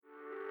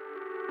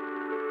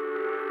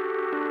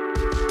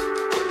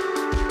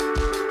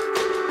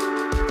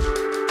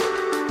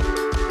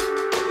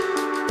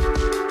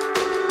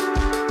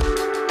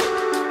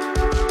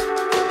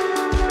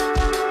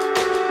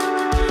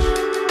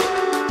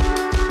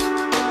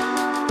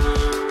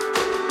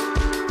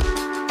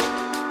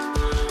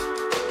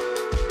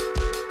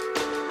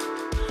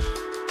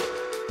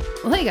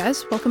Hey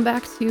guys, welcome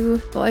back to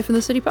the Life in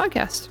the City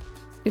podcast.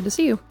 Good to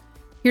see you.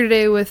 Here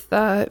today with,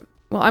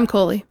 I'm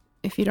Coley,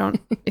 if you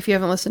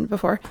haven't listened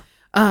before.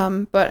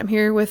 But I'm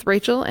here with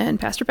Rachel and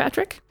Pastor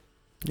Patrick.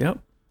 Yep.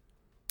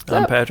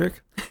 I'm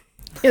Patrick.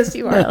 Yes,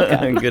 you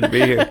are. Good to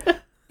be here.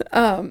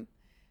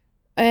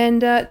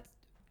 And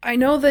I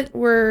know that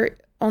we're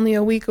only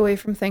a week away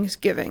from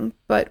Thanksgiving,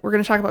 but we're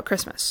going to talk about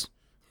Christmas.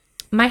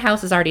 My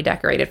house is already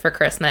decorated for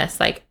Christmas.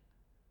 Like,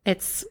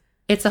 it's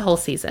a whole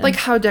season. Like,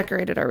 how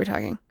decorated are we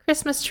talking?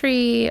 Christmas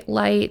tree,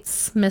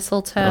 lights,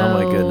 mistletoe. Oh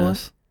my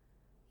goodness.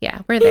 Yeah,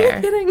 we're there.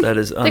 That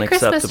is unacceptable. The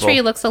Christmas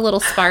tree looks a little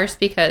sparse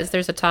because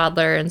there's a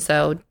toddler, and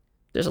so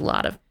there's a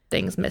lot of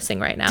things missing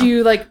right now. Do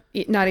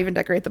you, not even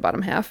decorate the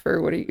bottom half,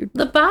 or what are you?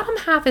 The bottom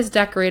half is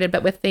decorated,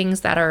 but with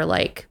things that are,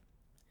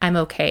 I'm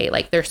okay.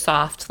 They're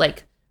soft.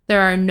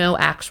 There are no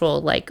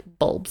actual,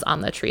 bulbs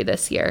on the tree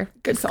this year.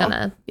 Good it's going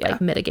to,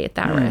 mitigate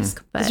that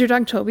risk. But does your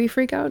dog Toby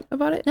freak out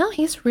about it? No,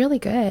 he's really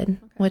good, okay.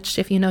 Which,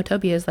 if you know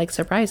Toby, is,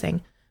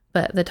 surprising.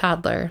 But the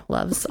toddler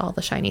loves all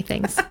the shiny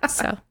things,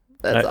 so...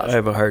 That's awesome. I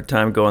have a hard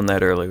time going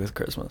that early with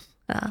Christmas.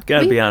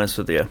 Gotta be honest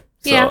with you.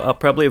 So yeah. I'll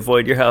probably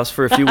avoid your house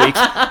for a few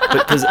weeks.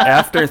 Because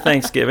after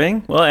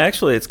Thanksgiving, well,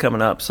 actually, it's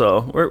coming up.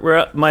 So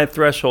we're my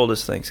threshold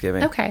is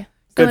Thanksgiving. Okay.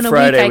 So Good in a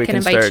Friday, week, I can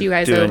invite you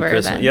guys over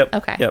Christmas. then. Yep.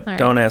 Okay. Yep. Right.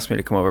 Don't ask me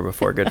to come over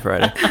before Good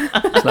Friday.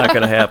 It's not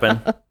going to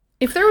happen.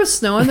 If there was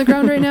snow on the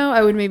ground right now,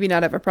 I would maybe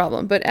not have a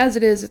problem. But as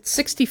it is, it's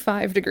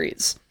 65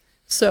 degrees.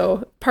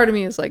 So part of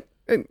me is like,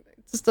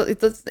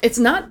 it's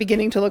not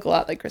beginning to look a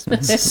lot like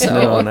Christmas. So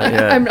No, not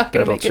yet. I'm not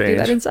going to That'll make it do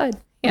that change. inside.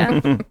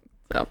 Yeah.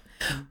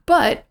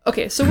 But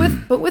okay, so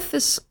with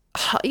this,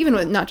 even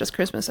with not just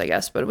Christmas, I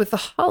guess, but with the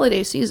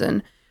holiday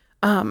season,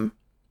 there's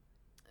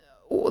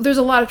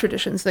a lot of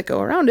traditions that go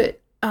around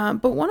it.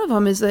 But one of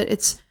them is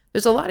that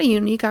there's a lot of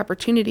unique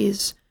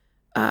opportunities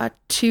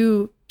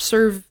to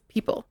serve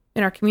people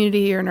in our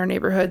community or in our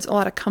neighborhoods. A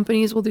lot of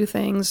companies will do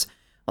things.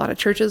 A lot of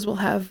churches will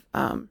have,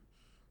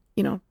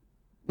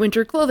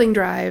 winter clothing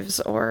drives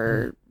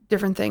or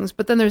different things.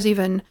 But then there's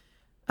even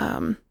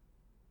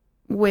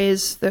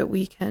ways that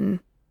we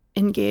can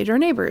engage our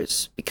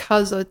neighbors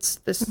because it's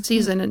this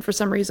season, and for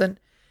some reason,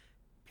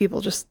 people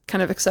just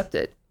kind of accept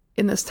it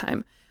in this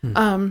time.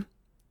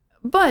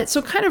 But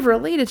so kind of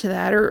related to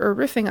that, or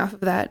riffing off of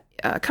that,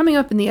 coming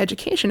up in the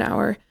education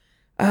hour,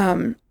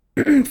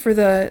 for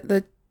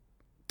the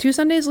 2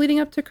 Sundays leading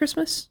up to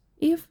Christmas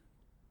Eve,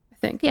 I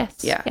think.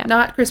 Yes. Yeah. Yeah.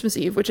 Not Christmas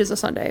Eve, which is a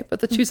Sunday, but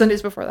the 2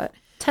 Sundays before that.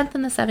 10th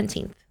and the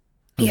 17th.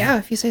 Yeah,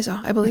 if you say so.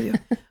 I believe you.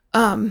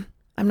 I'm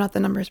not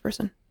the numbers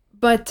person.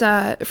 But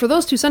for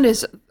those 2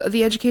 Sundays,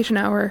 the education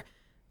hour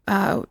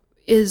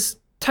is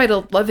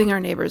titled Loving Our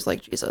Neighbors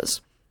Like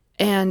Jesus.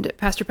 And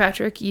Pastor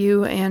Patrick,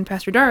 you and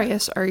Pastor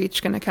Darius are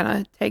each going to kind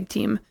of tag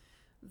team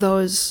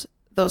those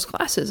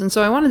classes. And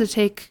so I wanted to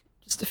take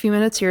just a few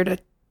minutes here to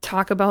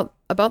talk about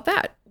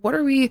that. What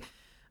are we...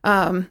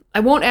 I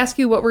won't ask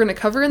you what we're going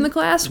to cover in the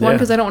class. One,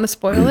 because I don't want to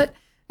spoil it.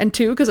 And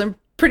two, because I'm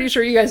pretty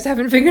sure you guys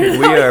haven't figured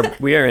it out.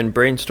 We are in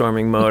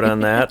brainstorming mode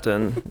on that.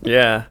 And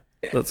yeah,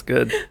 that's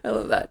good. I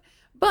love that.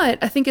 But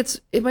I think it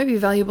might be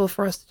valuable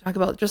for us to talk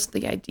about just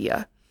the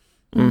idea.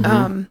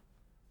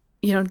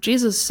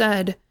 Jesus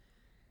said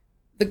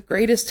the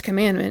greatest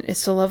commandment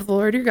is to love the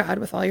Lord your God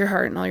with all your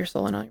heart and all your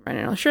soul and all your mind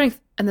and all your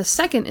strength. And the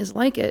second is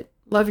like it,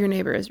 love your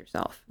neighbor as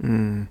yourself.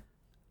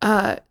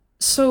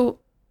 So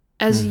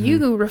as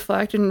you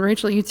reflect, and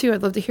Rachel, you too,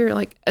 I'd love to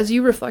hear, as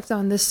you reflect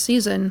on this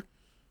season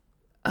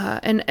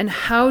and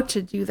how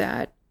to do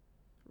that,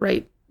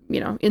 right,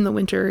 in the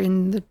winter,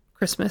 in the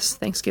Christmas,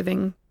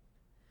 Thanksgiving,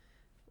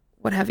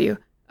 what have you,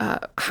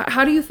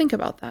 how do you think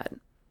about that?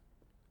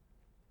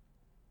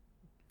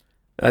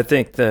 I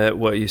think that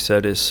what you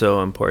said is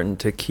so important,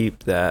 to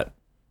keep that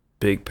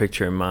big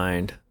picture in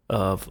mind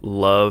of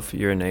love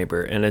your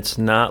neighbor. And it's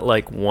not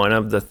like one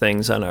of the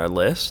things on our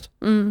list.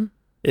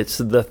 It's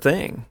the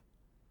thing.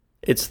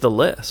 It's the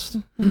list.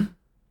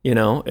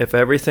 If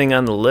everything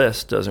on the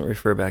list doesn't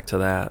refer back to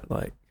that,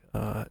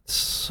 it's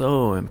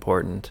so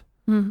important.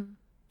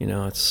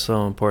 It's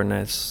so important.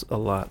 It's a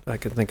lot I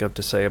could think of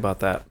to say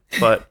about that.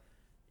 But,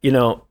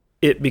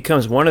 it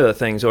becomes one of the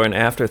things, or an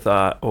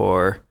afterthought,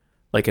 or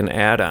like an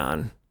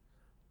add-on,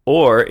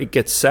 or it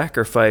gets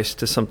sacrificed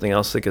to something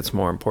else that gets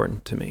more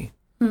important to me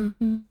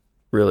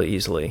really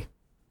easily.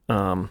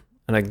 And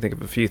I can think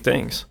of a few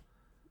things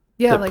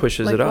that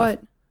pushes it off.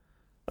 What?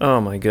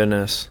 Oh my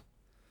goodness.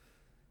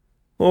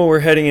 Well, we're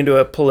heading into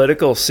a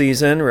political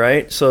season,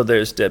 right? So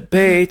there's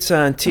debates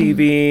on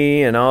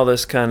TV and all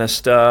this kind of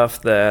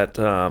stuff that,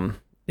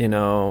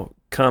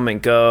 come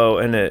and go,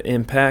 and it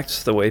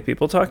impacts the way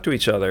people talk to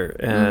each other.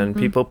 And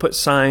people put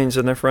signs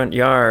in their front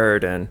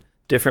yard, and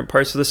different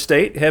parts of the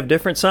state have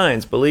different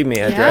signs. Believe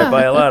me, I drive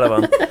by a lot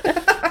of them.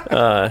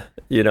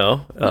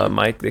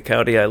 The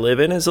county I live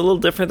in is a little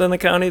different than the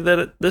county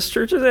that this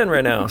church is in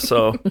right now.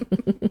 So,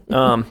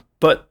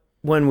 but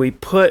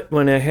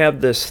when I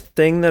have this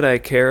thing that I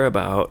care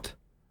about,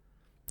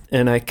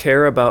 and I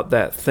care about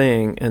that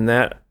thing,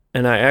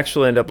 and I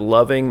actually end up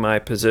loving my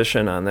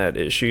position on that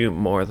issue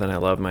more than I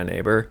love my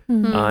neighbor,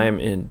 I'm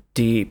in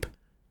deep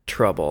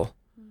trouble,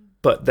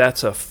 but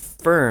that's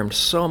affirmed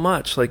so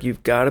much. Like,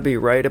 you've got to be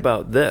right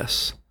about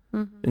this,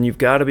 and you've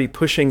got to be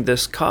pushing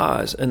this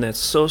cause, and that's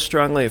so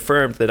strongly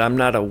affirmed that I'm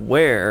not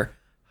aware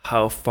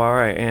how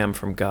far I am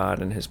from God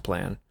and his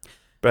plan.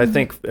 But I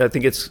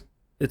think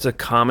it's a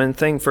common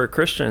thing for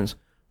Christians.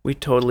 We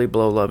totally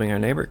blow loving our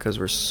neighbor because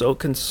we're so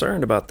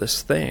concerned about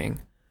this thing.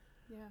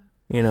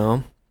 You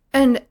know?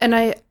 And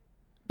I,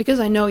 because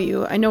I know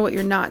you, I know what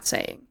you're not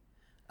saying.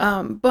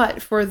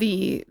 But for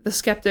the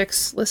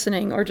skeptics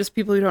listening, or just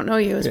people who don't know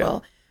you as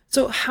well.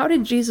 So how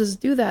did Jesus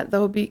do that,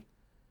 though,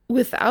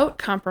 without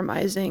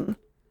compromising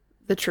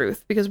the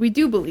truth? Because we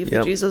do believe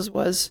that Jesus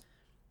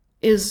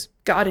is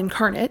God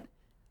incarnate.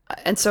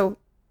 And so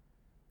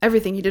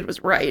everything he did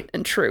was right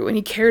and true, and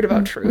he cared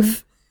about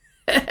truth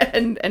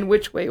and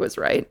which way was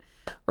right,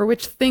 or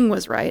which thing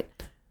was right.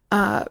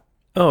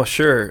 Oh,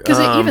 sure. Because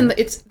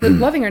it's the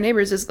loving our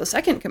neighbors is the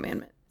second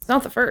commandment. It's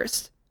not the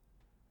first.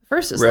 The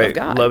first is love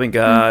God. Loving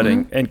God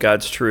and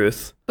God's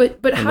truth. But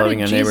how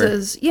did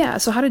Jesus? Yeah.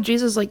 So how did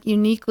Jesus like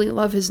uniquely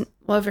love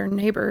our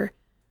neighbor,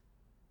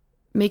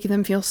 making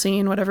them feel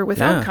seen, whatever,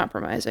 without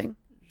compromising?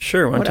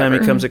 Sure. One time he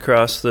comes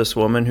across this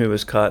woman who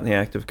was caught in the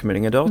act of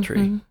committing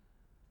adultery.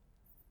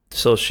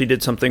 So she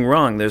did something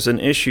wrong. There's an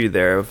issue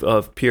there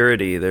of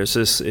purity. There's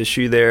this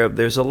issue there.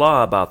 There's a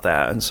law about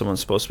that, and someone's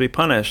supposed to be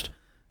punished.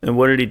 And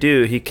what did he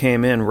do? He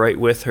came in right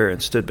with her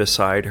and stood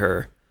beside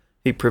her.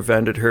 He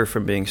prevented her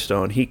from being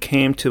stoned. He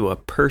came to a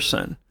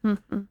person.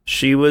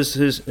 She was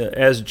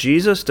as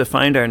Jesus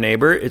defined our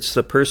neighbor, it's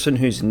the person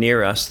who's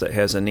near us that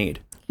has a need.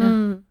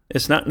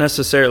 It's not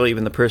necessarily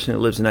even the person who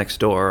lives next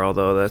door,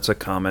 although that's a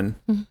common.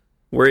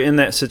 We're in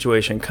that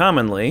situation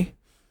commonly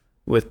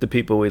with the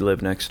people we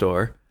live next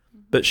door.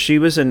 But she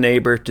was a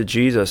neighbor to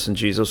Jesus, and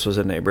Jesus was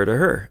a neighbor to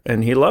her,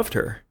 and he loved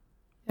her.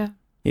 Yeah.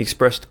 He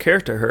expressed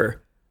care to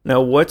her. Now,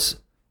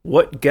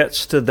 what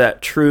gets to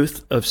that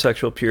truth of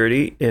sexual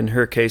purity in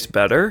her case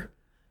better?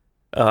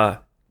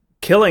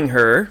 Killing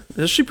her.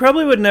 She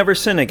probably would never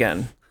sin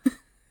again.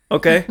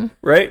 Okay,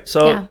 right?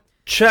 So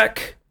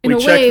check. We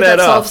check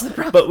that off.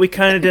 But we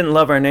kind of didn't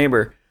love our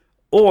neighbor.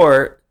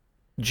 Or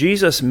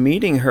Jesus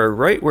meeting her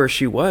right where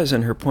she was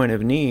in her point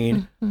of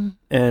need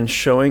and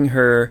showing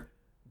her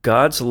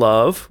God's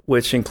love,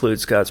 which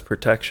includes God's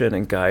protection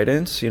and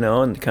guidance,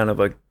 and kind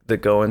of the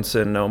go and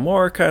sin no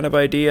more kind of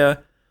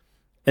idea.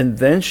 And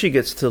then she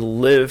gets to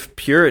live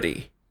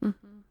purity.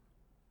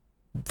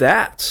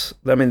 That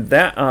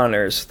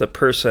honors the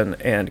person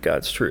and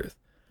God's truth.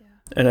 Yeah.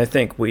 And I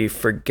think we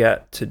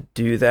forget to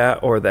do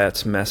that, or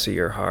that's messy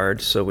or hard,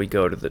 so we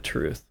go to the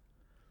truth.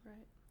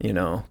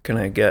 Right. Can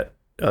I get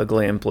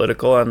ugly and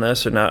political on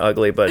this? Or not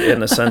ugly, but in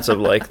the sense of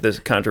like this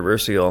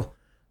controversial.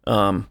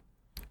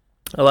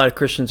 A lot of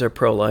Christians are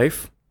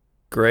pro-life.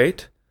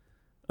 Great.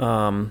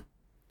 When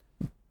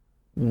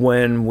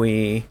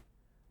we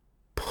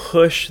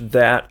push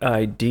that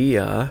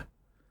idea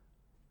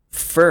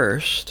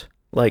first,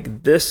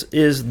 like this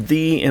is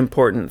the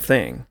important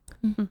thing,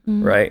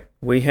 right?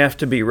 We have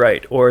to be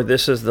right, or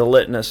this is the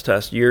litmus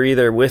test. You're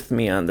either with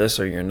me on this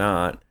or you're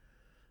not.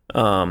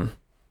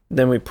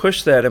 Then we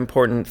push that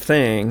important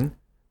thing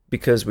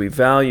because we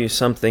value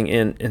something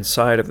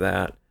inside of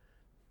that.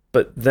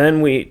 But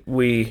then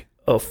we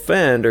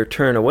offend or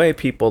turn away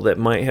people that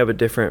might have a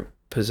different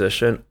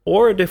position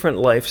or a different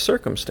life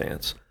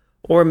circumstance.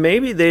 Or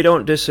maybe they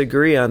don't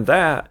disagree on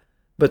that,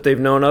 but they've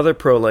known other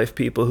pro-life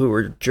people who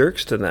were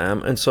jerks to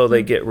them, and so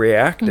they get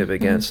reactive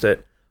against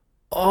it.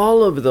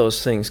 All of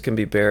those things can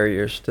be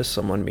barriers to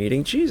someone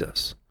meeting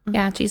Jesus.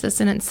 Yeah, Jesus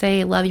didn't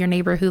say, love your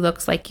neighbor who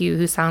looks like you,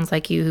 who sounds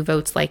like you, who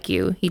votes like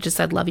you. He just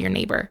said, love your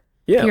neighbor.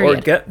 Yeah, period.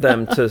 Or get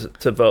them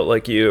to vote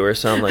like you or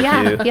sound like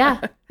you. Yeah.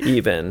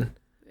 Even.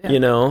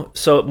 Yeah.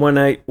 So when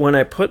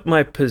I put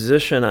my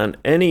position on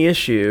any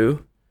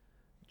issue,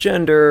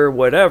 gender,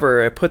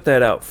 whatever, I put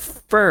that out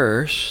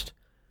first.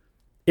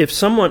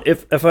 If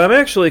I'm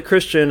actually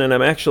Christian and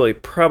I'm actually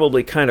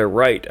probably kind of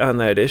right on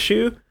that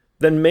issue,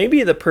 then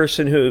maybe the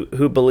person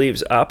who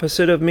believes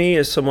opposite of me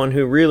is someone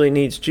who really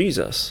needs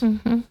Jesus.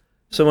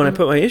 So when I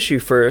put my issue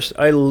first,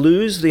 I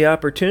lose the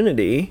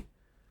opportunity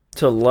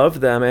to love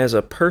them as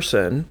a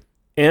person,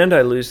 and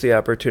I lose the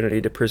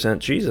opportunity to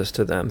present Jesus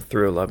to them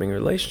through a loving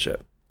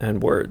relationship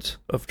and words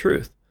of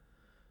truth.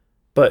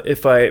 But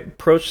if I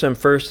approach them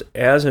first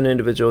as an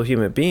individual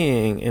human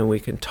being, and we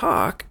can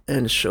talk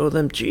and show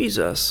them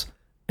Jesus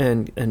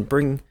and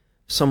bring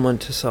someone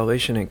to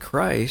salvation in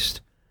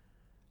Christ,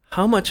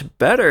 how much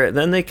better.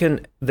 Then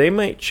they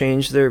might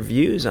change their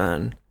views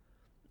on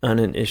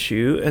an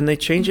issue, and they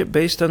change it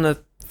based on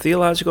the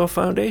theological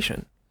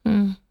foundation.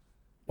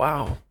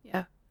 Wow.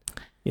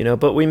 Yeah.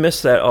 But we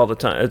miss that all the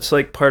time. It's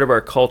like part of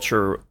our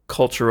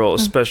cultural,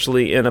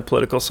 especially in a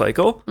political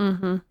cycle,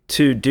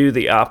 to do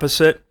the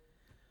opposite.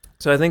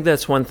 So I think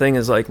that's one thing,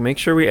 is like, make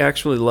sure we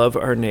actually love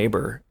our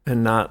neighbor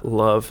and not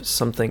love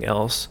something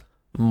else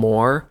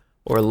more,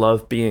 or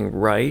love being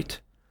right,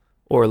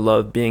 or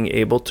love being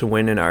able to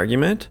win an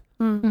argument,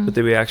 but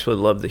that we actually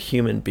love the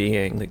human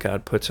being that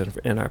God puts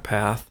in our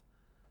path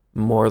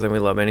more than we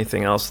love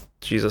anything else.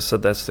 Jesus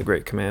said that's the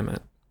great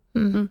commandment.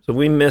 So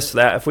we miss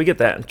that. If we get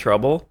that in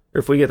trouble, or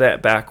if we get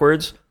that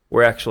backwards,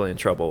 we're actually in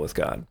trouble with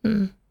God,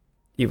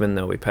 even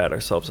though we pat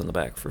ourselves on the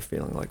back for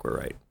feeling like we're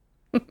right.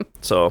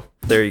 So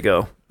there you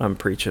go. I'm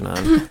preaching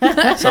on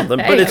something,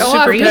 but it's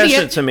super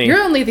passionate to me.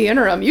 You're only the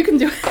interim. You can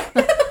do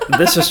it.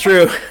 This is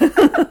true.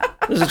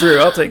 This is true.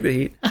 I'll take the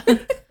heat.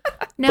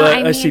 No,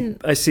 But I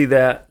I see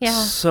that Yeah.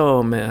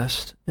 so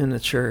missed in the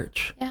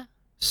church. Yeah.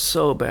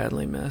 So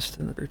badly missed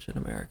in the church in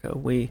America.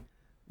 We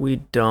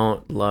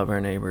don't love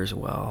our neighbors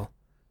well.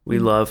 We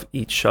love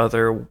each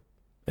other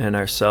and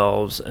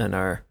ourselves and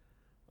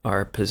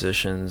our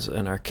positions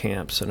and our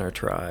camps and our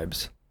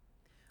tribes.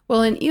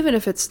 Well, and even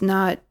if it's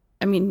not,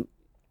 I mean,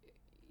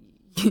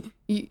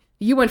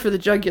 you went for the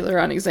jugular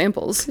on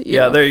examples.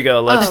 Yeah, there you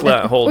go. Let's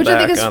not hold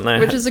back on that.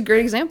 Which is a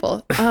great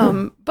example.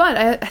 But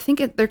I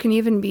think there can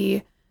even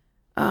be,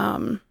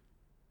 in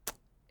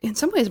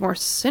some ways, more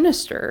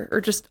sinister,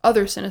 or just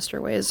other sinister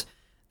ways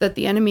that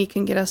the enemy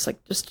can get us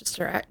like just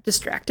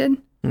distracted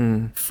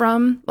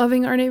from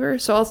loving our neighbor.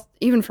 So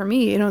even for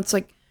me, it's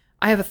like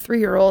I have a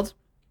 3-year-old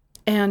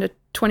and a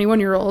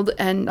 21-year-old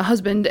and a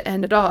husband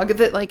and a dog,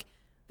 that like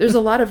there's a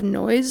lot of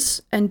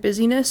noise and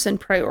busyness and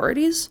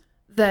priorities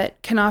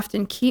that can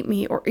often keep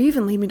me, or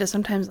even lead me to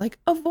sometimes like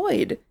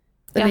avoid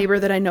the neighbor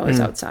that I know is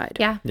outside.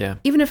 Yeah. Yeah.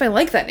 Even if I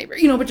like that neighbor,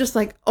 but just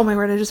like, oh my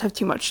word, I just have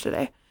too much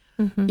today,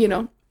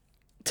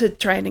 to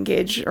try and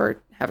engage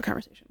or have a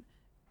conversation.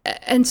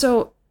 And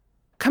so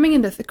coming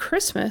into the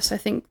Christmas, I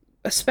think,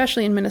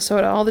 especially in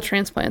Minnesota, all the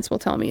transplants will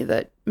tell me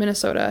that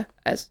Minnesota,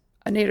 as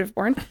a native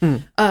born,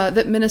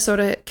 that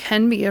Minnesota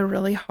can be a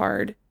really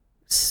hard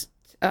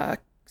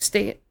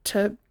state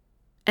to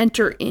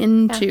enter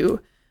into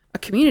a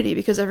community,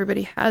 because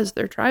everybody has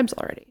their tribes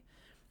already.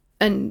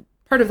 And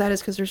part of that is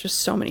because there's just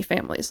so many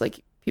families.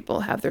 Like, people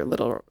have their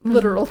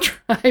literal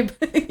tribe,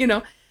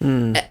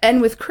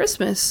 And with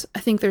Christmas, I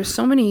think there's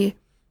so many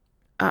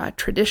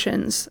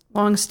traditions,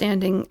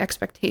 long-standing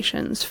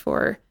expectations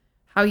for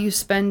how you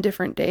spend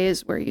different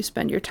days, where you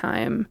spend your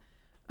time,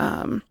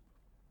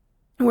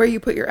 where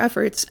you put your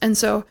efforts. And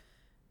so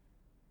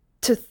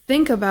to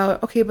think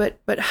about, okay,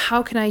 but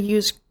how can I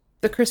use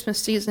the Christmas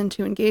season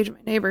to engage my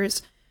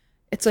neighbors?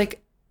 It's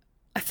like,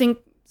 I think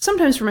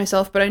sometimes for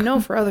myself, but I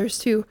know for others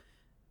too,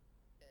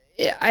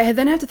 I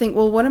then have to think,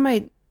 well,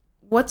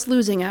 what's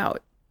losing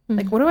out?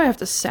 Like, what do I have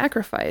to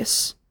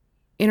sacrifice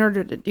in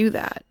order to do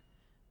that?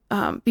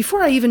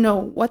 Before I even know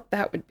what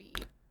that would be.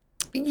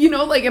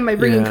 Like, am I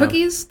bringing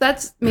cookies?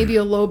 That's maybe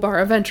a low bar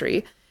of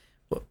entry.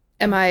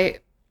 Am I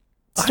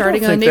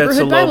starting a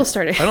neighborhood Bible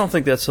study? I don't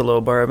think that's a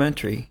low bar of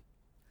entry.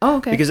 Oh,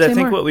 okay. Because I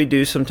think what we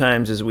do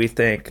sometimes is we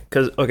think,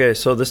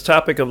 so this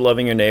topic of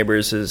loving your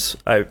neighbors is,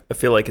 I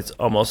feel like it's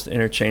almost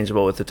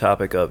interchangeable with the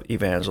topic of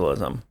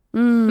evangelism.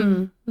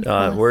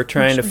 We're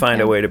trying to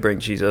find a way to bring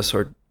Jesus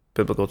or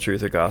biblical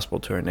truth or gospel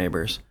to our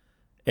neighbors.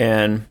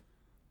 And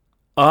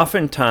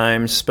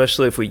oftentimes,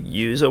 especially if we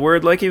use a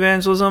word like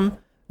evangelism,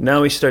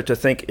 now we start to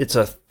think it's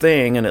a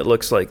thing and it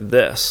looks like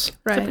this.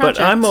 Right. But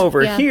I'm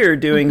over here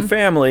doing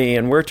family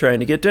and we're trying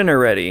to get dinner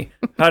ready.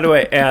 How do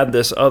I add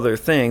this other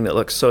thing that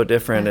looks so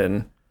different?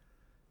 And,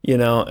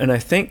 and I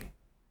think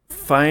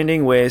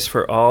finding ways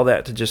for all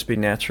that to just be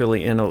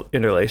naturally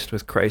interlaced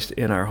with Christ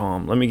in our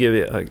home. Let me give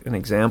you an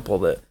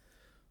example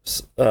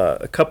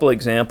a couple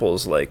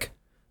examples, like,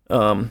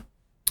 one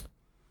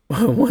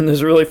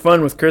that's really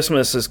fun with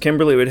Christmas is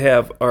Kimberly would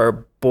have our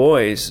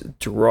boys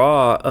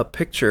draw a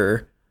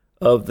picture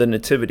of the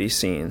nativity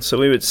scene. So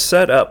we would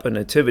set up a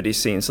nativity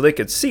scene so they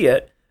could see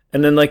it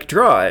and then like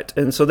draw it.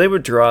 And so they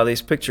would draw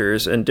these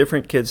pictures, and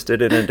different kids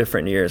did it in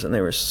different years, and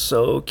they were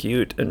so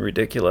cute and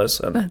ridiculous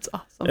and that's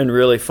awesome and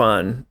really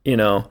fun.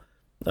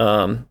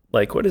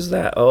 Like, what is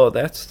that? Oh,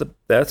 that's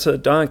a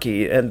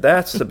donkey, and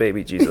that's the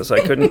baby Jesus. I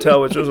couldn't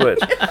tell which was which.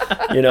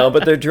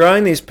 But they're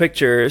drawing these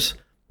pictures,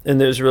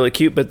 and it was really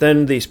cute. But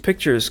then these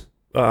pictures,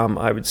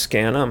 I would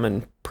scan them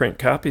and print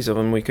copies of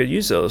them. We could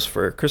use those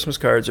for Christmas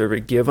cards, or we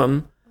give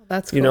them.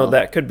 That's cool.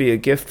 That could be a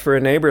gift for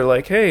a neighbor.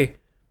 Like, hey,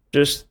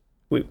 as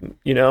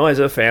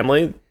a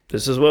family,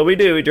 this is what we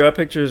do. We draw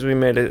pictures. We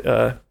made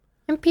a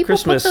and people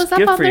Christmas put those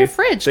gift up on for their you.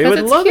 fridge. They would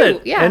it's love cute.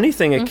 it. Yeah.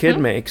 Anything a kid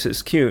makes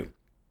is cute.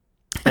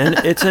 And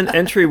it's an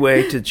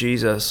entryway to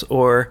Jesus,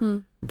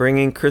 or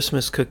bringing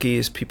Christmas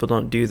cookies. People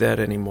don't do that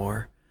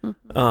anymore.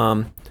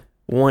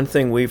 One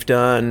thing we've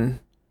done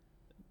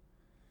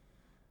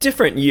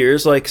different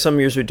years, like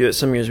some years we do it,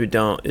 some years we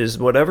don't, is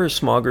whatever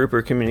small group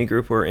or community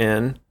group we're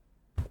in,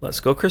 let's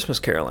go Christmas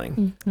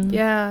caroling.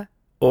 Yeah.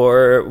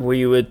 Or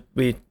we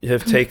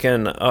have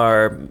taken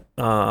our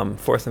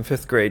 4th and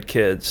 5th grade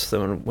kids,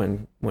 so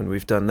when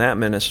we've done that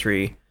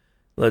ministry,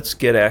 let's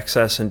get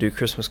access and do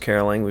Christmas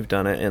caroling. We've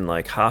done it in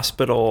like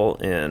hospital,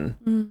 in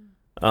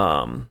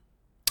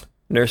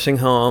nursing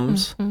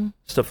homes,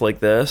 stuff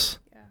like this,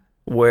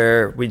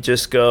 where we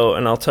just go.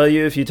 And I'll tell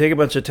you, if you take a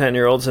bunch of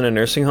 10-year-olds in a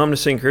nursing home to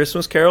sing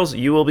Christmas carols,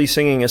 you will be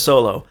singing a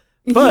solo.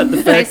 But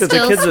the fact that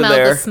the kids are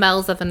there, the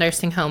smells of the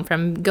nursing home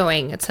from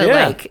going to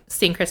like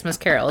sing Christmas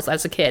carols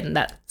as a kid, and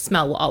that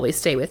smell will always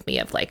stay with me.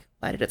 Of like,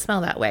 why did it smell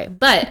that way?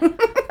 But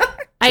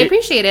I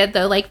appreciate it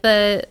though, like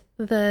the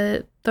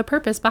the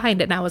purpose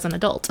behind it now as an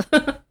adult.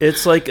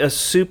 It's like a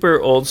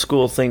super old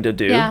school thing to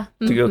do, Yeah.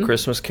 to go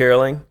Christmas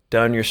caroling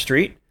down your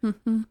street.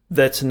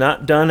 That's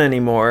not done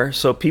anymore,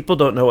 so people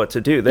don't know what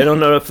to do. They don't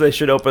know if they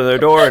should open their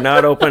door or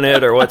not open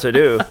it or what to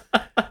do.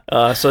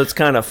 So it's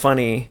kind of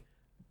funny,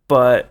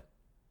 but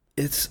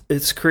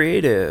it's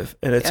creative,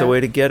 and it's a way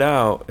to get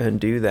out and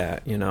do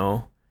that, you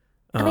know.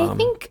 And I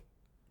think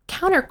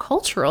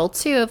countercultural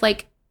too, of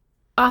like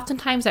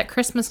oftentimes at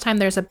Christmas time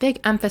there's a big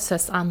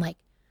emphasis on like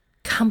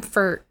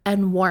comfort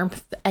and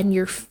warmth and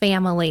your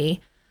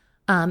family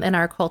in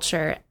our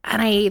culture.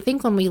 And I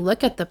think when we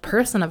look at the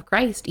person of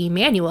Christ,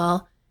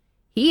 Emmanuel,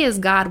 he is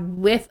God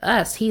with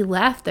us. He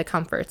left the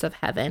comforts of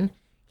heaven.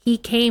 He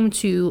came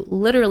to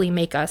literally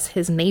make us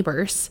his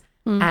neighbors.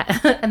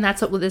 And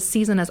that's what this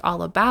season is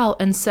all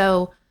about. And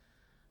so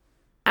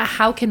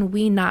how can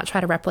we not try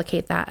to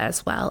replicate that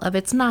as well? Of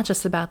it's not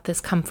just about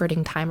this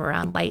comforting time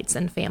around lights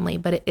and family,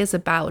 but it is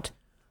about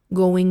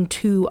going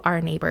to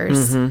our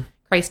neighbors.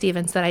 Christ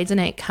even said, I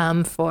didn't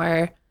come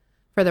for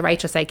the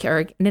righteous, I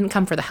didn't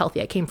come for the healthy,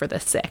 I came for the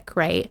sick,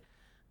 right?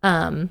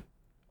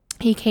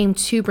 He came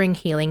to bring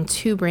healing,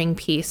 to bring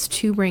peace,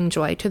 to bring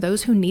joy to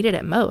those who needed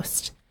it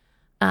most.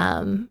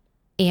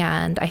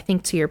 And I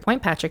think to your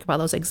point, Patrick, about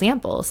those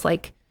examples,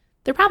 like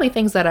they're probably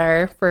things that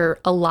are for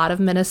a lot of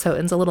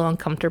Minnesotans a little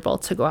uncomfortable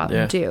to go out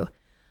and do.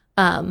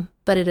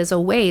 But it is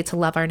a way to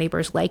love our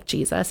neighbors like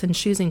Jesus, and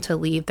choosing to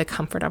leave the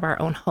comfort of our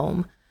own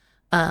home,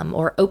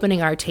 or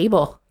opening our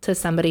table to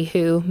somebody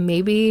who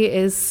maybe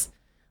is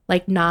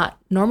like not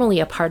normally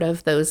a part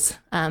of those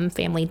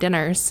family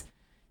dinners,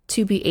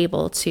 to be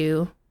able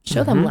to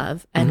show them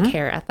love and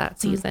care at that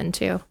season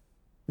too.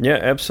 Yeah,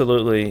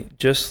 absolutely.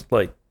 Just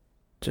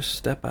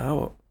step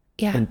out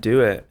and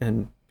do it,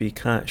 and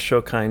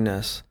show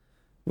kindness.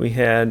 We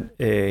had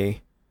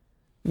a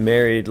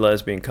married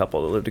lesbian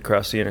couple that lived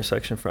across the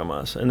intersection from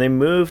us, and they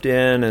moved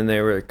in, and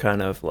they were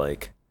kind of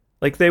like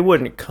they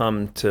wouldn't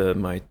come to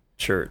my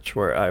church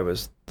where I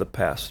was the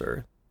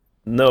pastor.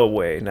 No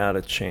way, not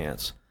a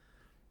chance.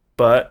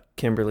 But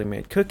Kimberly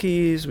made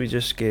cookies. We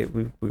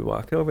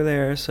walked over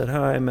there, said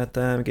hi, met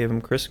them, gave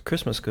them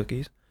Christmas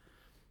cookies.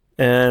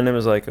 And it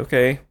was like,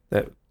 okay,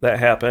 that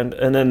happened.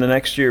 And then the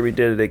next year we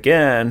did it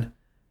again,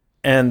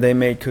 and they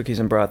made cookies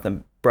and brought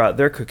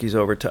their cookies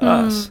over to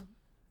us.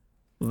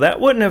 That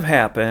wouldn't have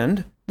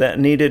happened. That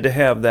needed to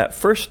have that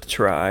first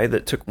try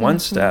that took one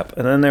step,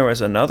 and then there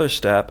was another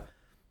step.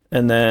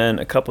 And then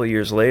a couple of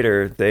years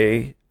later,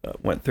 they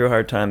went through a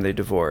hard time. They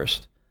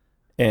divorced.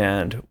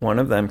 And one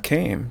of them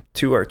came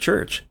to our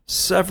church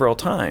several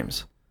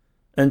times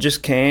and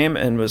just came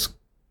and was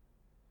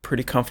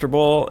pretty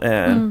comfortable.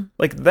 And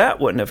like that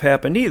wouldn't have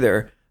happened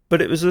either.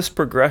 But it was this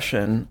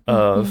progression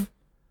of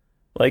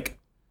like,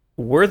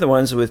 we're the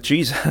ones with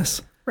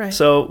Jesus. Right.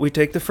 So we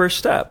take the first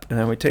step, and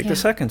then we take the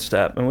second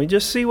step, and we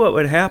just see what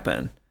would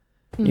happen.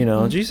 You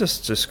know, Jesus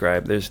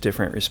described there's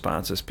different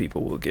responses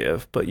people will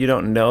give, but you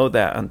don't know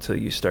that until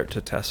you start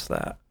to test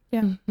that.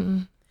 Yeah.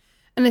 And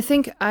I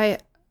think I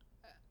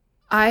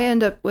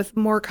end up with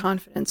more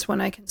confidence when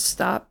I can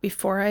stop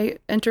before I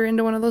enter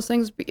into one of those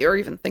things, or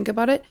even think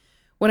about it,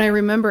 when I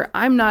remember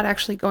I'm not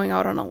actually going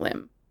out on a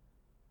limb.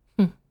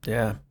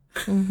 Yeah.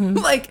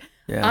 Like,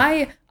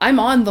 I'm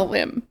on the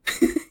limb.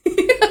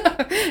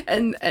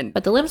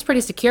 But the limb's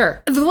pretty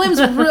secure. The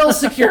limb's real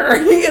secure,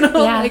 you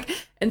know? Like,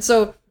 and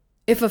so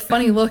if a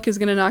funny look is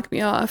going to knock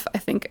me off, I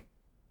think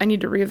I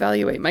need to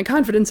reevaluate my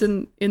confidence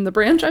in the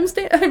branch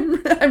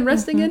I'm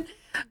resting in.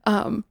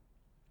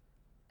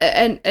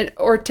 And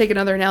or take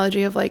another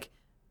analogy of like,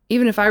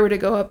 even if I were to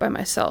go up by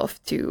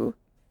myself to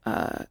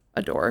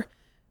a door,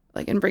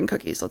 like, and bring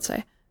cookies, let's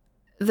say,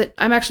 that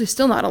I'm actually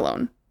still not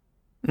alone.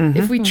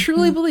 If we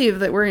truly believe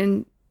that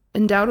we're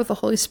endowed with the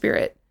Holy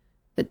Spirit,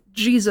 that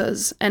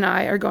Jesus and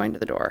I are going to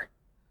the door.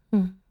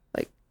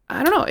 Like,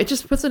 I don't know. It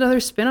just puts another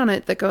spin on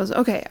it that goes,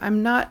 okay,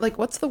 I'm not, like,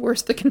 what's the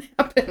worst that can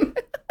happen?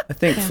 I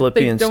think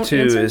Philippians 2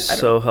 is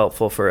so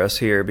helpful for us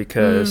here,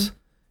 because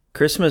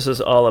Christmas is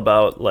all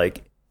about,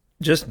 like,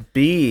 just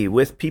be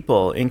with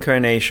people,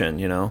 incarnation,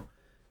 you know?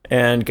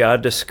 And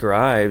God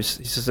describes,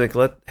 he says, like,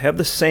 have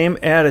the same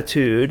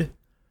attitude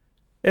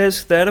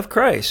as that of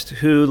Christ,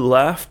 who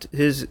left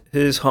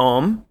his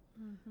home,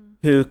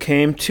 who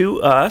came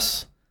to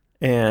us,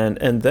 and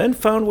then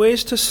found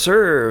ways to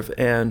serve,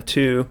 and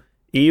to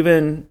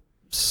even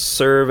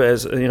serve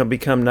as, you know,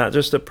 become not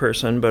just a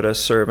person, but a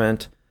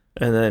servant,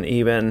 and then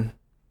even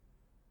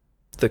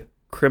the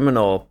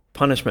criminal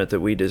punishment that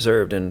we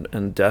deserved,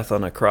 and death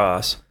on a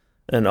cross,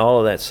 and all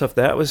of that stuff.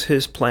 That was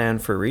his plan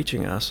for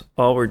reaching us.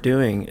 All we're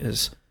doing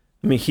is,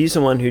 I mean, he's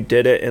the one who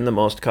did it in the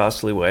most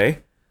costly way.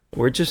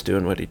 We're just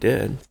doing what he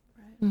did.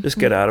 Just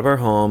get out of our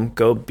home,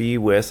 go be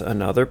with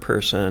another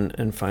person,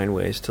 and find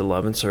ways to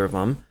love and serve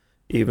them,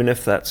 even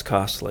if that's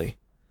costly.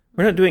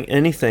 We're not doing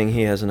anything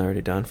he hasn't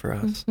already done for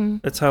us.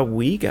 That's how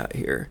we got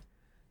here,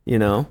 you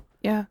know?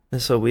 Yeah.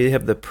 And so we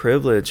have the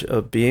privilege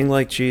of being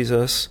like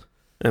Jesus,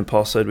 and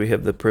Paul said we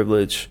have the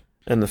privilege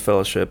and the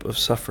fellowship of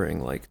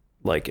suffering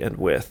like and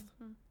with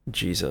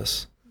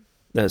Jesus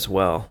as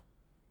well.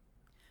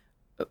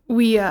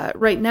 we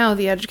right now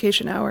the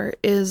education hour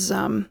is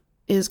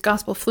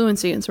gospel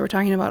fluency, and so we're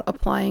talking about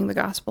applying the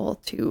gospel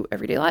to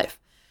everyday life.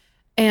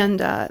 And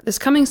this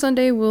coming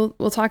Sunday,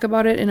 we'll talk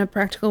about it in a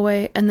practical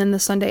way, and then the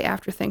Sunday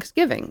after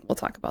Thanksgiving, we'll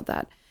talk about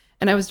that.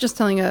 And I was just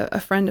telling a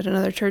friend at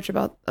another church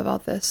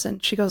about this,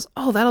 and she goes,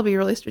 "Oh, that'll be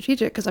really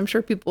strategic because I'm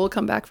sure people will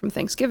come back from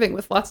Thanksgiving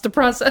with lots to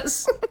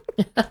process."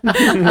 I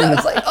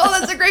was like, "Oh,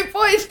 that's a great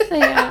point.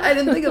 I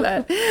didn't think of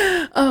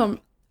that."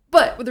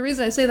 But the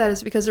reason I say that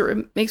is because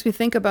it makes me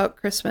think about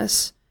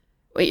Christmas.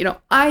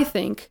 I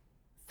think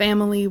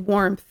family,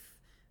 warmth,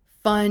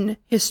 fun,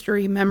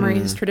 history,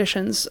 memories,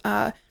 traditions.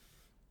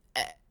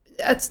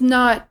 That's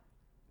not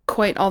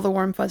quite all the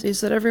warm fuzzies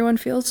that everyone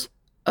feels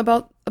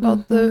about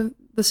the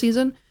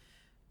season.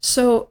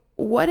 So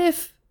what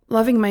if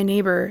loving my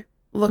neighbor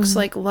looks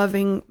like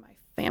loving my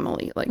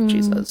family like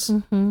Jesus,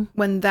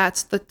 when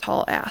that's the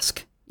tall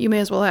ask? You may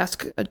as well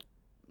ask,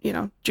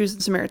 Jews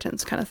and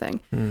Samaritans kind of thing.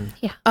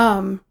 Yeah.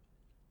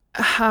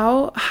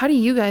 How do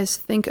you guys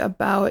think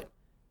about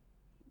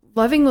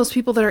loving those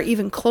people that are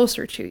even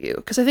closer to you?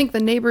 Because I think the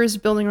neighbors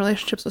building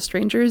relationships with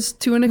strangers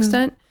to an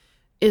extent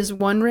is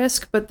one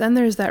risk, but then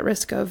there's that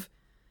risk of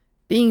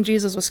being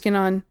Jesus with skin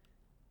on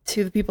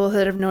to the people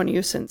that have known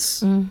you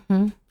since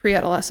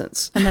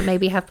pre-adolescence. And that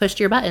maybe have pushed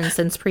your buttons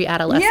since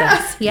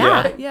pre-adolescence.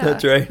 Yeah.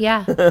 That's right.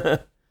 Yeah.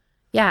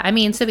 Yeah. I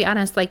mean, to be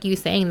honest, like you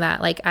saying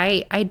that, like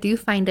I do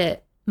find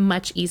it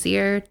much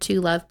easier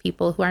to love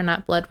people who are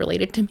not blood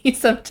related to me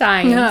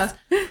sometimes.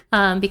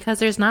 Because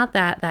there's not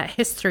that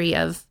history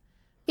of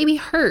maybe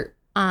hurt,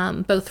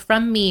 both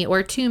from me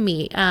or to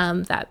me,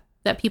 that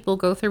people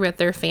go through with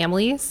their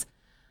families.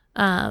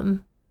 But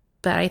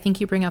I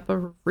think you bring up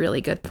a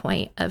really good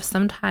point of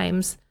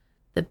sometimes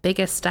the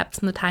biggest steps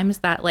and the times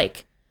that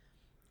like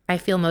I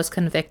feel most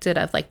convicted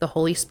of like the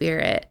Holy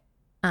Spirit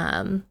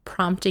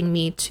prompting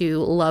me to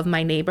love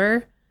my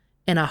neighbor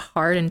in a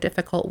hard and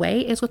difficult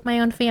way is with my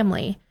own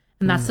family.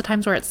 And that's the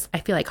times where I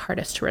feel like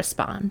hardest to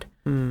respond.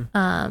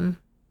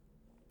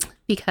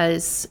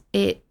 Because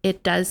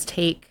it does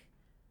take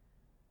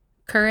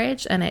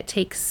courage, and it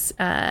takes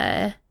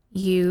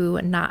you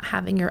not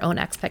having your own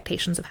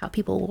expectations of how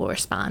people will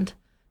respond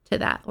to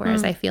that.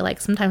 Whereas I feel like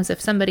sometimes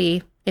if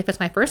it's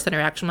my first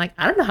interaction, I'm like,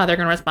 I don't know how they're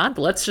going to respond,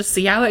 but let's just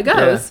see how it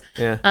goes.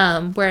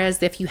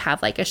 Whereas if you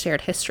have like a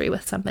shared history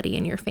with somebody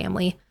in your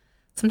family,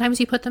 sometimes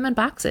you put them in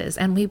boxes,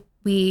 and we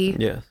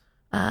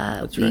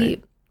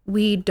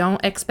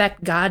don't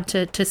expect God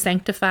to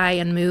sanctify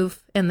and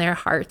move in their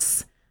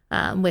hearts,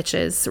 which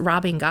is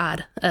robbing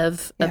God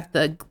of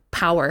the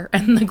power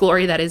and the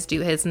glory that is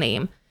due his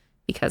name,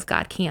 because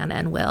God can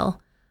and will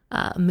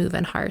move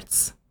in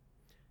hearts.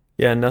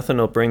 Yeah, nothing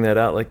will bring that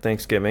out like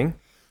Thanksgiving,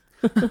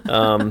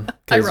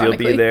 because you'll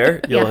be there.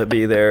 You'll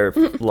be there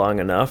long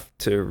enough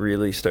to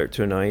really start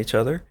to annoy each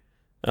other.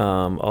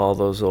 All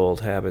those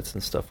old habits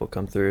and stuff will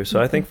come through.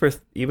 So I think for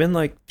even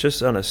like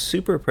just on a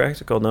super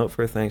practical note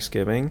for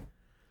Thanksgiving,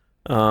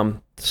 I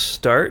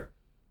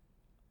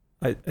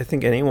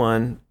think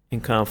anyone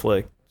in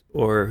conflict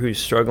or who's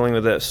struggling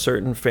with that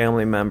certain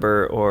family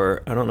member,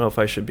 or I don't know if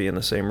I should be in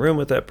the same room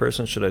with that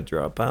person, should I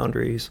draw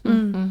boundaries?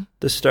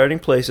 The starting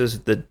place is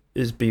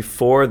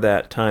before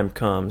that time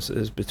comes,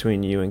 is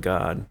between you and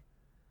God,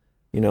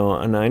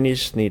 and I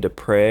just need to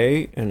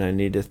pray, and I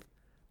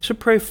should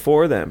pray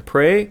for them.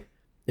 Pray.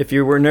 If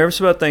you were nervous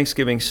about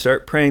Thanksgiving,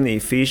 start praying the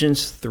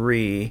Ephesians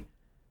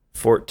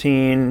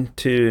 3:14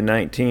 to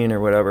 19 or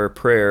whatever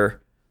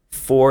prayer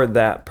for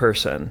that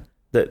person,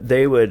 that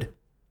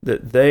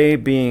they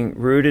being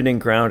rooted and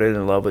grounded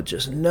in love would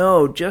just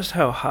know just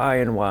how high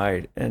and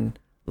wide and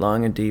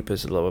long and deep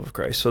is the love of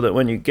Christ, so that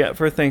when you get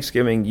for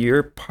Thanksgiving,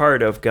 you're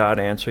part of God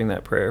answering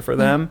that prayer for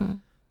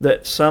them,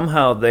 that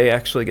somehow they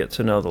actually get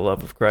to know the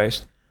love of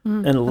Christ.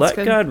 And let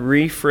God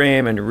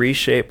reframe and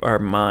reshape our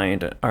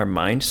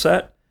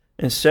mindset,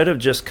 instead of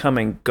just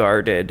coming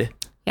guarded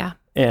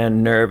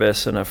and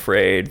nervous and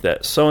afraid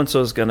that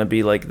so-and-so is going to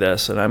be like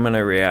this, and I'm going to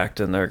react,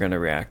 and they're going to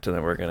react, and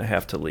then we're going to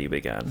have to leave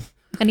again.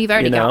 And you've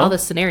already got all the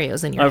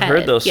scenarios in your head. I've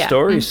heard those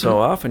stories so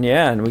often,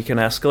 and we can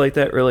escalate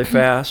that really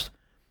fast.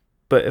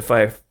 But if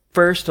I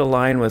first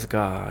align with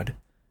God,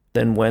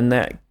 then when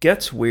that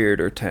gets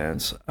weird or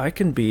tense, I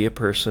can be a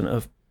person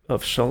of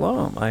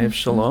shalom. I have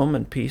shalom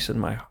and peace in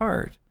my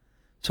heart.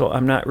 So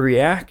I'm not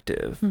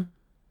reactive.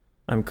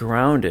 I'm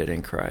grounded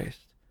in Christ.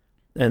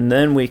 And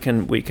then we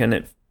can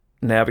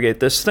navigate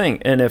this thing.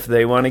 And if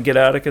they want to get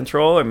out of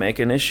control or make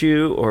an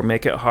issue or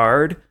make it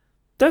hard,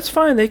 that's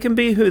fine. They can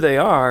be who they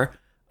are.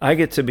 I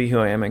get to be who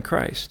I am in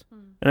Christ.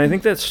 And I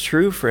think that's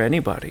true for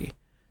anybody,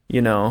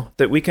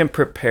 that we can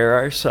prepare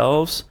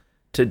ourselves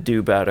to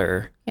do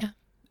better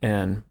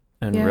and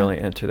really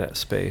enter that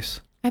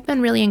space. I've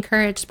been really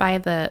encouraged by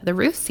the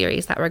Ruth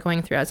series that we're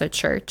going through as a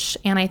church.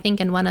 And I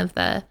think in one of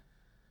the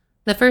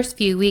first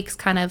few weeks,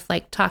 kind of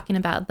like talking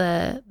about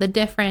the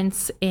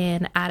difference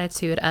in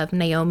attitude of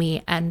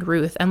Naomi and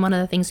Ruth. And one of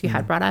the things you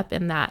had brought up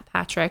in that,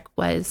 Patrick,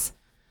 was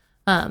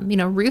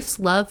Ruth's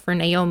love for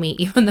Naomi,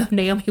 even though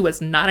Naomi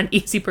was not an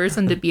easy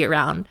person to be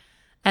around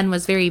and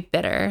was very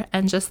bitter,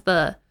 and just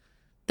the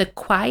the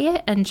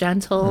quiet and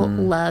gentle,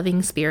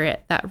 loving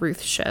spirit that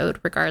Ruth showed,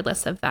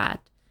 regardless of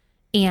that.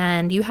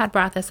 And you had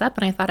brought this up,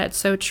 and I thought it's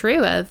so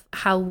true of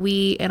how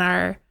we in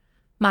our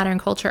modern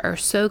culture are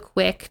so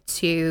quick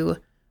to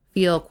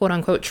feel quote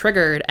unquote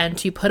triggered and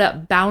to put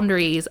up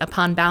boundaries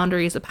upon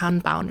boundaries upon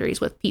boundaries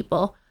with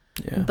people.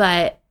 Yeah.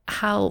 But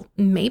how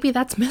maybe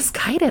that's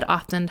misguided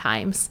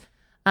oftentimes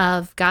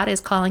of God is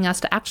calling us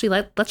to actually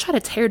let's try to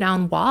tear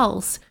down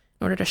walls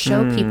in order to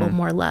show people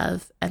more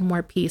love and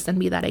more peace and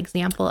be that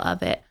example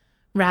of it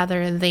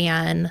rather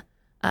than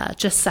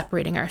just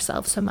separating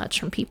ourselves so much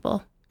from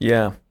people.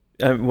 Yeah.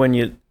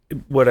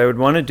 What I would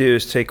want to do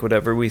is take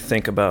whatever we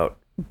think about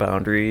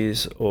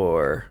boundaries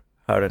or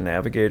how to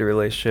navigate a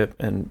relationship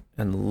and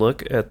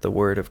look at the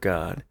Word of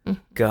God.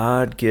 Mm-hmm.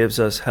 God gives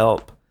us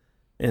help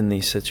in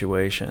these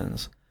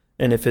situations.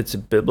 And if it's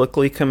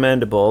biblically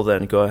commendable,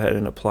 then go ahead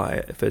and apply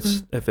it.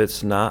 If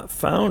it's not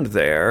found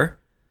there,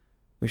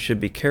 we should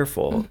be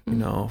careful.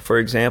 Mm-hmm. For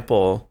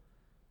example,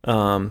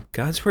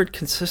 God's Word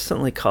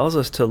consistently calls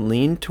us to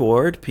lean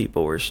toward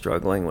people we're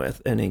struggling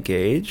with and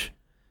engage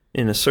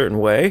in a certain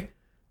way.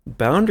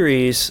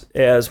 Boundaries,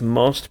 as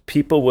most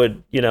people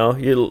would,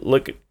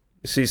 you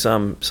see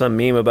some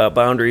meme about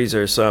boundaries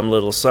or some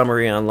little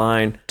summary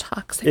online.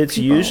 Toxic It's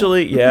people.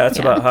 Usually, it's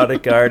about how to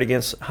guard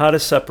against, how to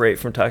separate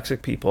from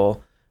toxic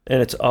people. And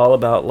it's all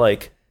about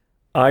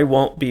I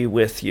won't be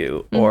with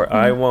you or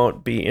I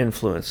won't be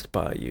influenced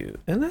by you.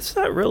 And that's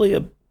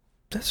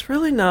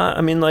really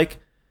not,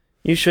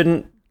 you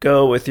shouldn't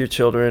go with your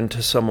children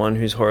to someone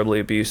who's horribly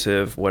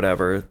abusive,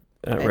 whatever.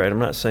 Right. I'm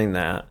not saying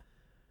that.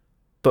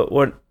 But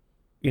what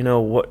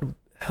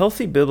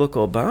healthy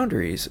biblical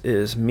boundaries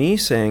is me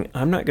saying,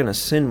 I'm not going to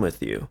sin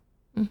with you.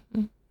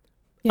 Mm-hmm.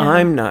 Yeah.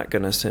 I'm not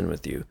going to sin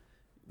with you.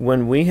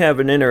 When we have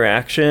an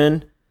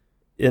interaction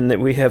in that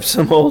we have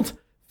some old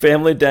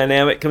family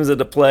dynamic comes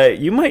into play,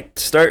 you might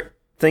start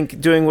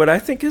doing what I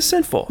think is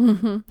sinful.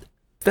 Mm-hmm.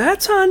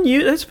 That's on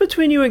you. That's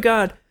between you and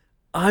God.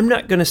 I'm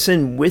not going to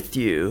sin with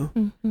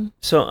you,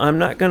 so I'm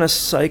not going to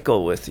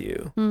cycle with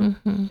you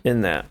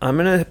in that. I'm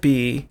going to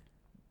be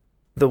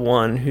the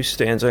one who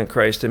stands on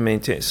Christ and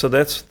maintains. So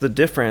that's the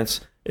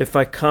difference. If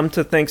I come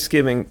to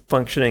Thanksgiving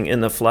functioning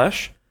in the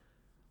flesh,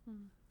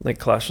 like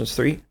Colossians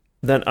 3,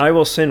 then I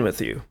will sin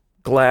with you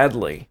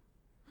gladly.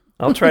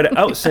 I'll try to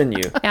out-sin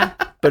you. Yeah.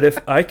 But if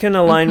I can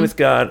align with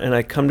God and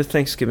I come to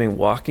Thanksgiving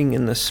walking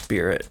in the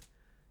Spirit,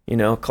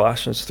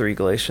 Colossians 3,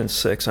 Galatians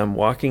 6, I'm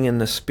walking in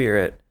the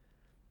Spirit,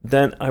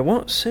 then I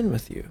won't sin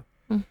with you.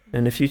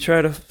 And if you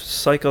try to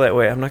cycle that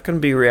way, I'm not going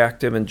to be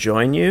reactive and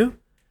join you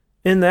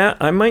in that.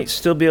 I might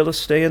still be able to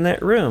stay in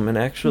that room and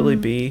actually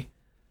be,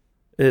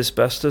 as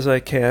best as I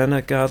can,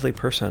 a godly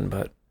person.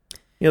 But,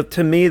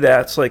 to me,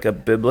 that's like a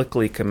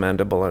biblically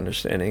commendable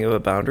understanding of a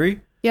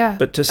boundary. Yeah.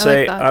 But to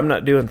say, I'm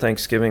not doing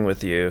Thanksgiving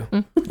with you,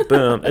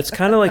 boom, it's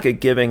kind of like a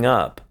giving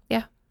up.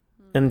 Yeah.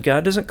 And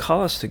God doesn't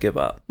call us to give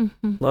up.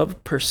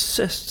 Love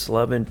persists.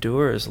 Love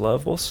endures.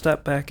 Love will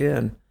step back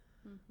in.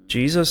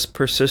 Jesus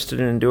persisted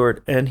and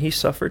endured, and he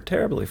suffered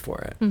terribly for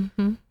it.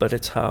 But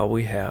it's how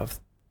we have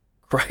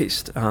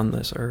Christ on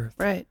this earth.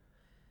 Right.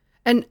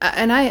 And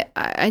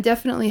I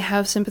definitely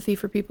have sympathy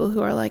for people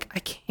who are like, I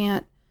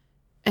can't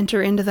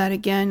enter into that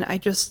again. I'm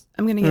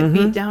going to get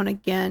beat down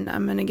again.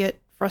 I'm going to get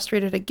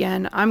frustrated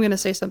again. I'm going to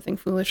say something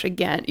foolish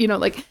again.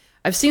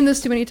 I've seen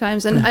this too many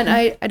times, and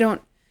I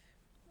don't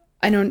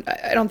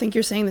think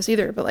you're saying this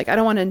either, but I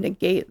don't want to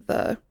negate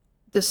the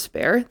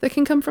despair that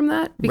can come from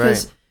that,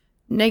 because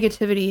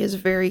negativity is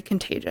very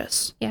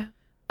contagious. Yeah.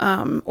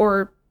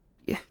 Or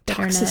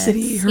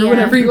toxicity or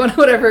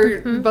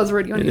whatever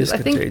buzzword you want to use. It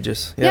is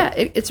contagious.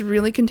 It's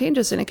really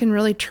contagious, and it can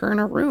really turn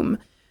a room.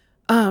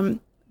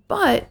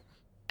 But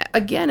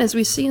again, as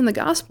we see in the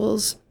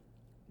Gospels,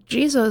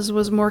 Jesus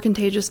was more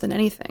contagious than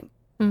anything.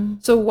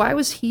 So why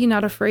was he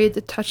not afraid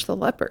to touch the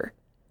leper?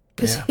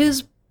 Because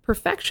his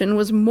perfection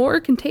was more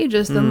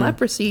contagious than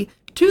leprosy,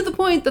 to the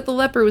point that the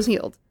leper was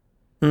healed.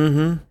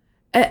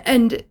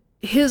 And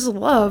his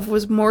love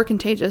was more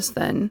contagious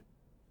than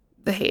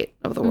the hate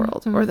of the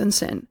world, or than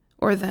sin,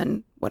 or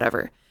than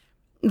whatever,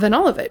 than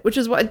all of it, which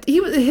is why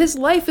his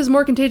life is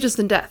more contagious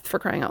than death, for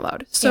crying out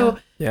loud. So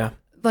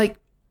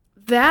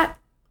that,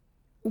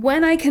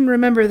 when I can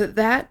remember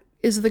that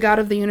is the God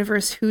of the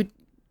universe who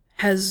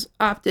has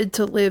opted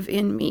to live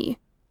in me.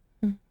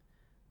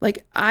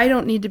 I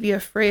don't need to be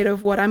afraid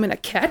of what I'm going to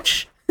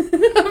catch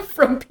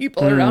from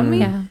people around me.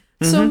 Yeah.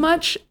 So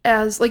much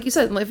as, like you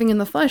said, living in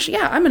the flesh,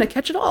 I'm going to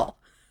catch it all.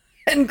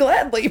 And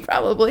gladly,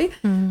 probably.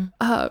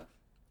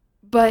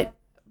 But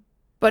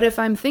if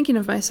I'm thinking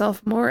of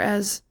myself more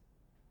as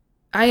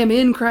I am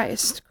in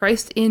Christ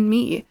in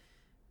me,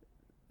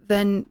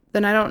 then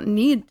I don't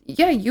need,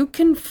 you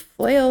can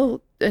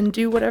flail and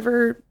do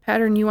whatever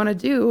pattern you want to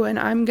do, and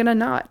I'm going to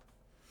not.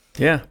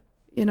 Yeah.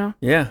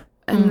 Yeah.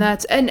 And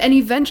that's, and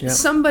eventually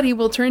somebody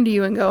will turn to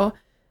you and go,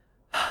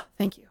 oh,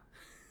 thank you.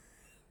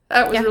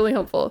 That was really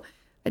helpful.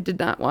 I did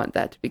not want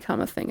that to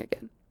become a thing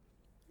again.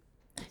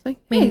 It's like,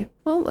 hey,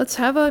 well, let's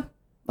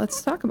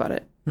talk about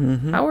it.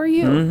 How are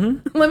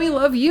you? Let me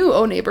love you,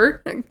 oh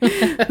neighbor,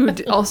 who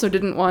also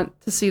didn't want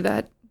to see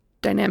that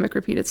dynamic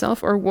repeat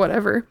itself or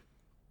whatever.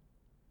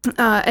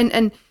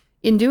 And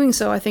in doing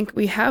so, I think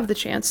we have the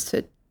chance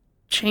to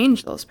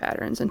change those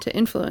patterns and to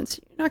influence.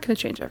 You're not going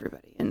to change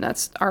everybody, and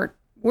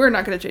we're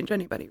not going to change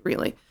anybody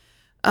really.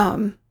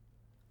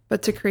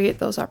 But to create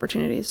those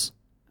opportunities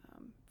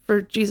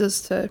for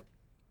Jesus to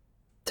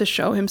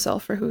show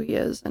himself for who he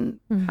is and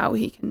how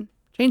he can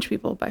change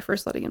people by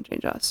first letting him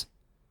change us.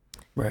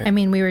 Right. I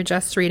mean, we were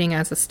just reading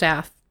as a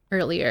staff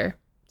earlier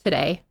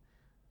today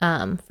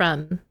from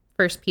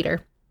 1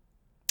 Peter,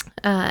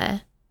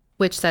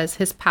 which says,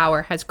 his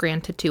power has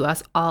granted to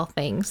us all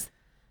things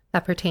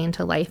that pertain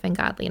to life and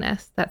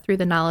godliness, that through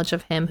the knowledge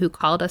of him who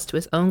called us to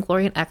his own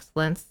glory and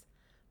excellence,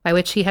 by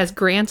which he has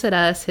granted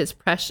us his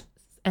precious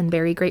and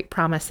very great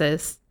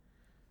promises,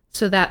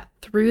 so that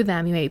through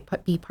them you may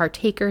be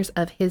partakers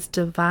of his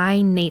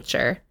divine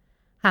nature,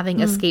 having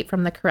escaped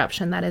from the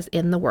corruption that is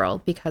in the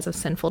world because of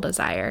sinful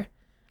desire.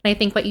 And I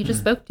think what you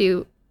just spoke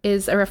to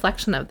is a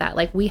reflection of that.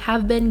 Like, we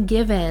have been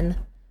given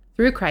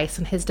through Christ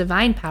and his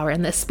divine power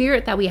and the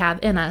spirit that we have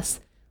in us,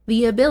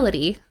 the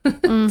ability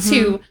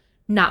to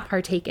not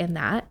partake in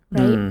that,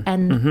 right?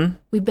 And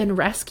we've been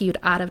rescued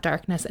out of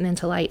darkness and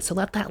into light. So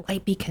let that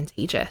light be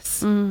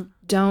contagious.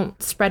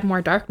 Don't spread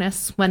more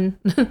darkness when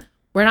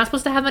we're not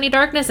supposed to have any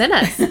darkness in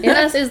us. In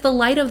us is the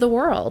light of the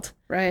world.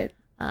 Right.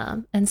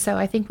 And so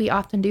I think we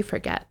often do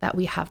forget that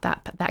we have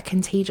that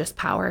contagious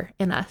power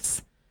in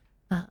us.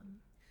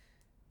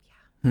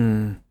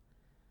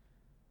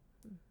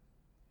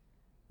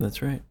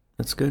 That's right.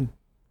 That's good.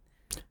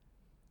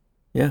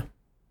 Yeah.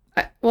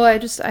 I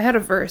had a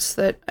verse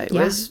that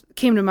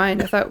came to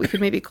mind. I thought we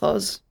could maybe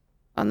close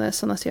on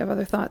this unless you have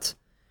other thoughts.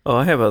 Oh,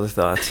 I have other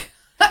thoughts.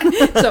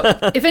 So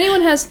if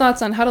anyone has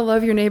thoughts on how to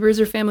love your neighbors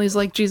or families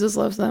like Jesus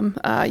loves them,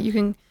 you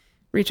can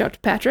reach out to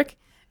Patrick.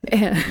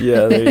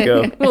 Yeah, there you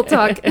go. We'll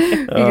talk.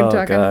 We can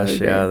talk gosh,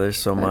 yeah, there's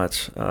so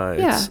much.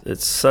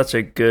 It's such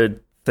a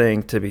good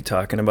thing to be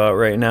talking about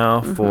right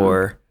now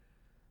for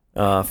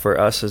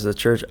us as a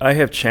church. I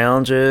have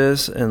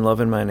challenges in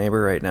loving my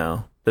neighbor right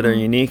now that are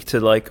unique to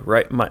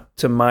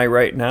my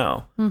right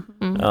now.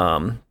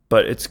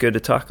 But it's good to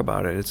talk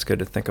about it. It's good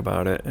to think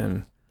about it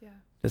and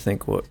to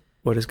think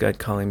what is God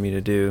calling me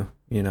to do,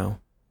 you know?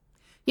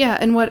 Yeah,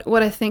 and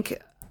what I think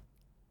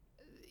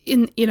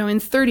in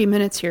 30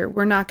 minutes here,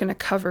 we're not going to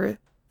cover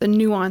the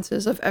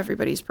nuances of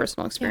everybody's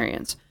personal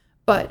experience.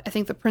 But I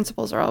think the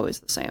principles are always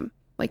the same.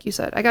 Like you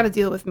said, I got to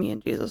deal with me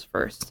and Jesus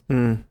first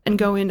and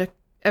go into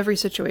every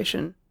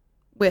situation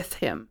with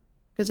him.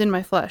 Because in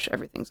my flesh,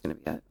 everything's going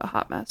to be a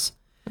hot mess.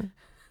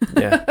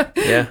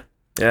 Yeah.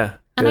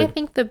 And I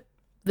think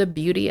the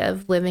beauty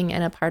of living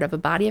in a part of a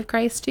body of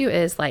Christ too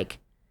is like,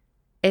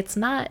 it's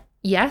not,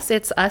 yes,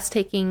 it's us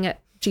taking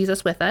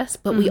Jesus with us,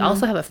 but we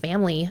also have a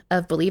family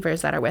of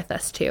believers that are with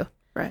us too.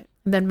 Right.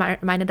 I've been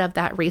reminded of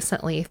that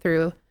recently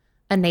through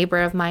a neighbor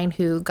of mine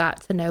who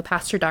got to know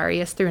Pastor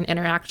Darius through an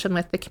interaction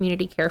with the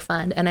Community Care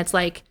Fund. And it's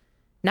like,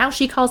 now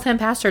she calls him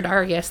Pastor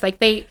Darius. Like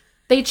they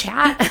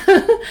chat.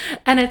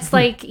 And it's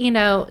like,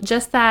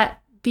 just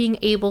that being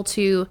able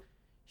to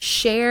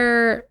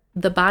share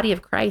the body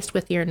of Christ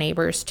with your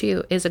neighbors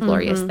too is a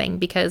glorious thing,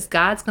 because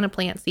God's going to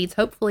plant seeds,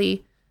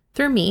 hopefully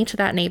through me to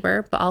that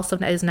neighbor, but also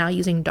is now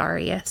using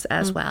Darius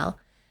as well.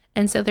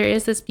 And so there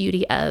is this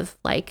beauty of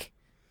like,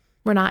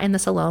 we're not in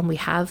this alone. We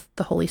have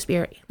the Holy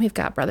Spirit. We've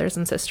got brothers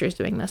and sisters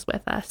doing this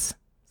with us.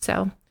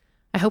 So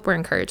I hope we're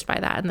encouraged by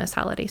that in this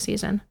holiday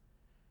season.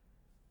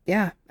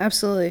 Yeah,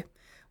 absolutely.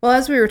 Well,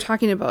 as we were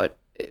talking about,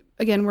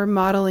 again, we're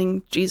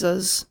modeling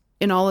Jesus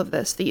in all of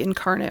this, the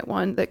incarnate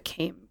one that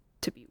came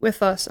to be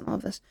with us and all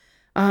of this.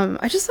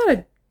 I just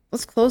thought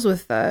let's close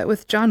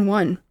with John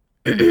 1.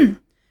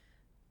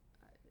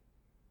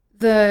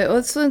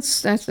 Let's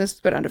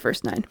go down to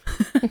verse 9.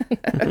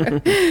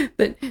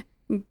 That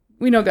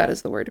we know God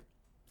is the Word.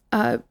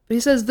 But he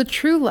says, the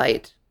true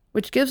light,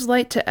 which gives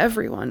light to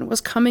everyone,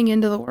 was coming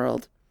into the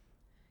world.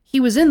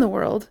 He was in the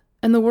world,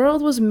 and the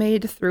world was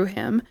made through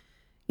him,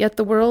 yet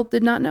the world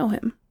did not know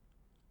him.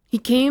 He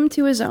came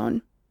to his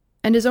own,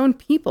 and his own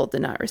people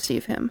did not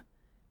receive him.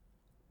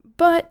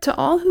 But to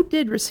all who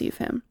did receive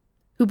him,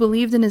 who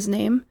believed in his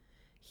name,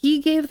 he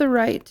gave the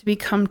right to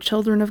become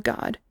children of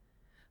God,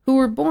 who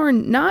were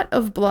born not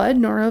of blood,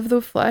 nor of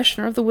the flesh,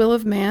 nor of the will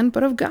of man,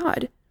 but of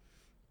God.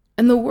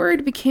 And the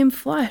Word became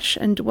flesh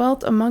and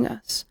dwelt among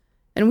us.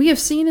 And we have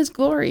seen his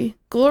glory.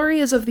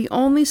 Glory as of the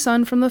only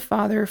Son from the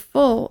Father,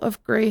 full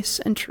of grace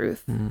and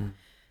truth.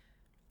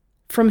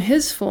 From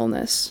his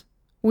fullness,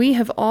 we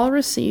have all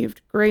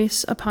received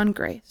grace upon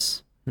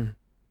grace.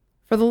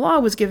 For the law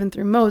was given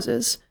through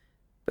Moses,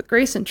 but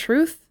grace and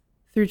truth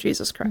through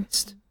Jesus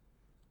Christ.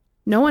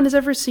 No one has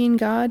ever seen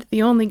God,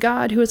 the only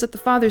God who is at the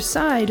Father's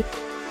side.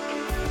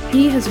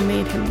 He has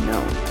made him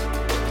known.